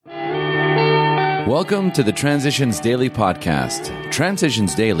Welcome to the Transitions Daily podcast.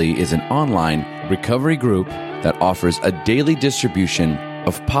 Transitions Daily is an online recovery group that offers a daily distribution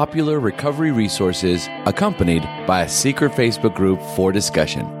of popular recovery resources accompanied by a secret Facebook group for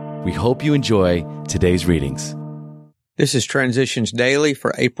discussion. We hope you enjoy today's readings. This is Transitions Daily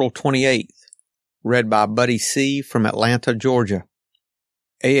for April 28th, read by Buddy C. from Atlanta, Georgia.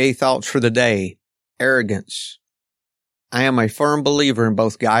 AA Thoughts for the Day, Arrogance. I am a firm believer in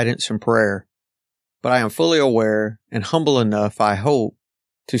both guidance and prayer, but I am fully aware and humble enough, I hope,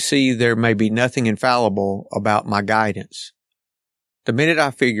 to see there may be nothing infallible about my guidance. The minute I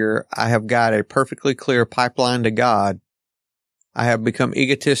figure I have got a perfectly clear pipeline to God, I have become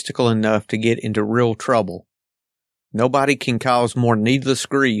egotistical enough to get into real trouble. Nobody can cause more needless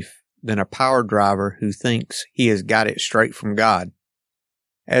grief than a power driver who thinks he has got it straight from God.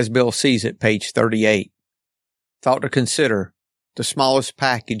 As Bill sees it, page 38. Thought to consider, the smallest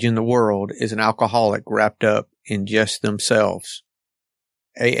package in the world is an alcoholic wrapped up in just themselves.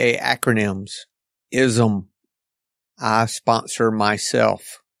 AA acronyms. ISM. I sponsor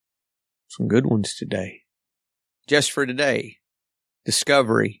myself. Some good ones today. Just for today.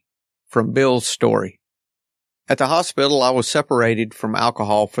 Discovery from Bill's story. At the hospital, I was separated from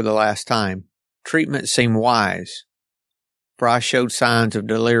alcohol for the last time. Treatment seemed wise, for I showed signs of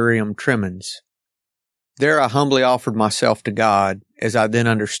delirium tremens. There I humbly offered myself to God, as I then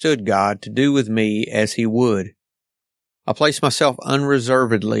understood God to do with me as He would. I placed myself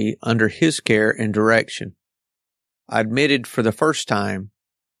unreservedly under His care and direction. I admitted for the first time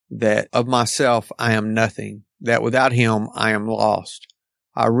that of myself I am nothing, that without Him I am lost.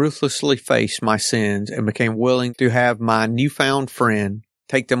 I ruthlessly faced my sins and became willing to have my newfound friend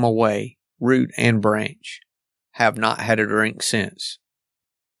take them away, root and branch. Have not had a drink since.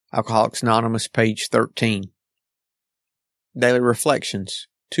 Alcoholics Anonymous, page 13. Daily Reflections,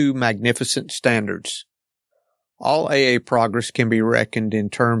 2 Magnificent Standards. All AA progress can be reckoned in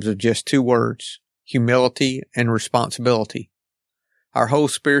terms of just 2 words, humility and responsibility. Our whole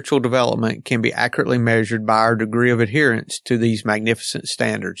spiritual development can be accurately measured by our degree of adherence to these magnificent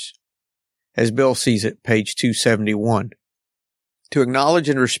standards. As Bill sees it, page 271. To acknowledge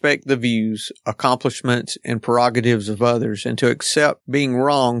and respect the views, accomplishments, and prerogatives of others, and to accept being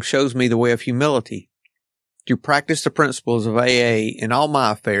wrong shows me the way of humility. To practice the principles of AA in all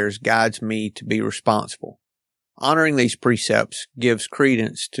my affairs guides me to be responsible. Honoring these precepts gives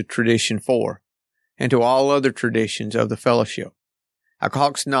credence to Tradition 4, and to all other traditions of the fellowship.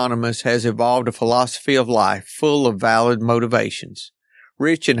 Alcoholics Anonymous has evolved a philosophy of life full of valid motivations,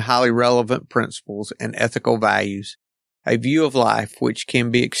 rich in highly relevant principles and ethical values, a view of life which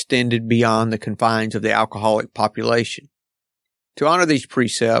can be extended beyond the confines of the alcoholic population. To honor these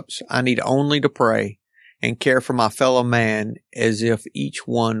precepts, I need only to pray and care for my fellow man as if each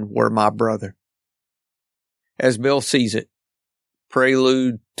one were my brother. As Bill sees it,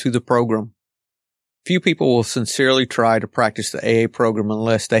 prelude to the program. Few people will sincerely try to practice the AA program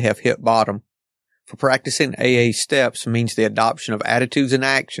unless they have hit bottom. For practicing AA steps means the adoption of attitudes and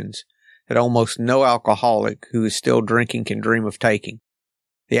actions that almost no alcoholic who is still drinking can dream of taking.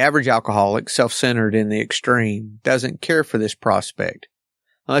 The average alcoholic, self-centered in the extreme, doesn't care for this prospect,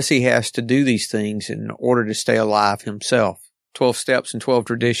 unless he has to do these things in order to stay alive himself. 12 Steps and 12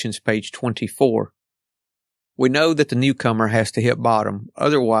 Traditions, page 24. We know that the newcomer has to hit bottom,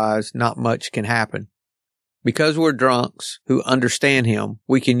 otherwise not much can happen. Because we're drunks who understand him,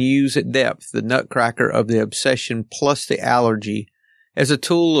 we can use at depth the nutcracker of the obsession plus the allergy as a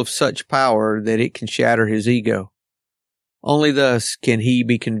tool of such power that it can shatter his ego. Only thus can he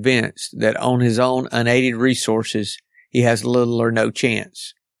be convinced that on his own unaided resources he has little or no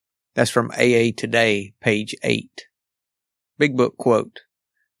chance. That's from AA Today, page 8. Big Book quote,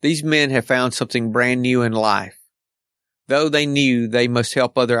 "These men have found something brand new in life. Though they knew they must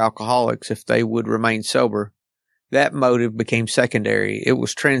help other alcoholics if they would remain sober, that motive became secondary. It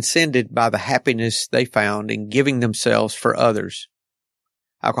was transcended by the happiness they found in giving themselves for others."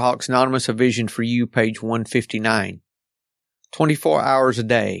 Alcoholics Anonymous, A Vision for You, page 159. 24 hours a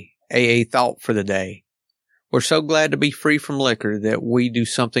day, AA Thought for the Day. We're so glad to be free from liquor that we do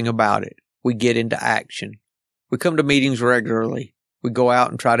something about it. We get into action. We come to meetings regularly. We go out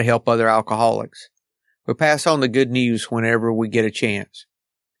and try to help other alcoholics. We pass on the good news whenever we get a chance.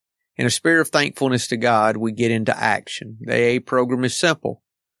 In a spirit of thankfulness to God, we get into action. The AA program is simple.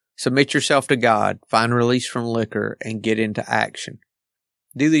 Submit yourself to God, find release from liquor, and get into action.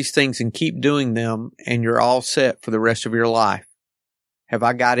 Do these things and keep doing them, and you're all set for the rest of your life. Have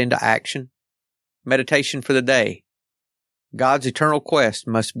I got into action? Meditation for the day. God's eternal quest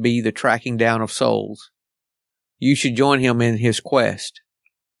must be the tracking down of souls. You should join Him in His quest.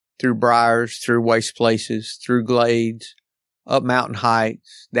 through briars, through waste places, through glades, up mountain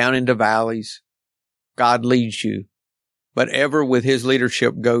heights, down into valleys. God leads you, but ever with His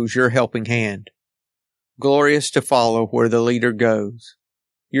leadership goes your helping hand. Glorious to follow where the leader goes.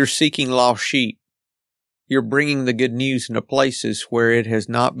 You're seeking lost sheep. You're bringing the good news into places where it has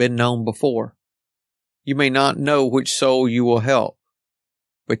not been known before. You may not know which soul you will help,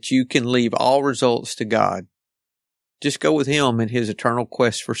 but you can leave all results to God. Just go with Him in His eternal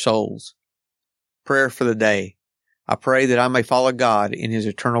quest for souls. Prayer for the day. I pray that I may follow God in His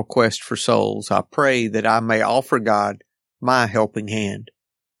eternal quest for souls. I pray that I may offer God my helping hand.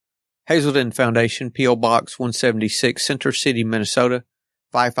 Hazelden Foundation, P.O. Box 176, Center City, Minnesota,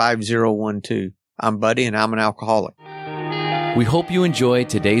 55012. I'm Buddy and I'm an alcoholic. We hope you enjoyed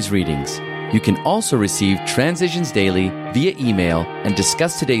today's readings. You can also receive Transitions Daily via email and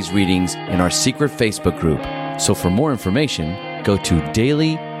discuss today's readings in our secret Facebook group. So for more information, go to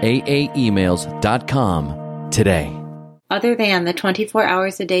dailyaaemails.com today. Other than the 24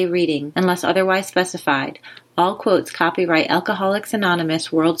 hours a day reading, unless otherwise specified, all quotes copyright Alcoholics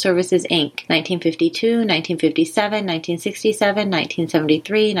Anonymous World Services, Inc., 1952, 1957, 1967,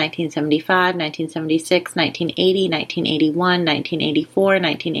 1973, 1975, 1976, 1980, 1981, 1984,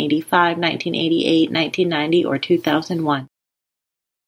 1985, 1988, 1990, or 2001.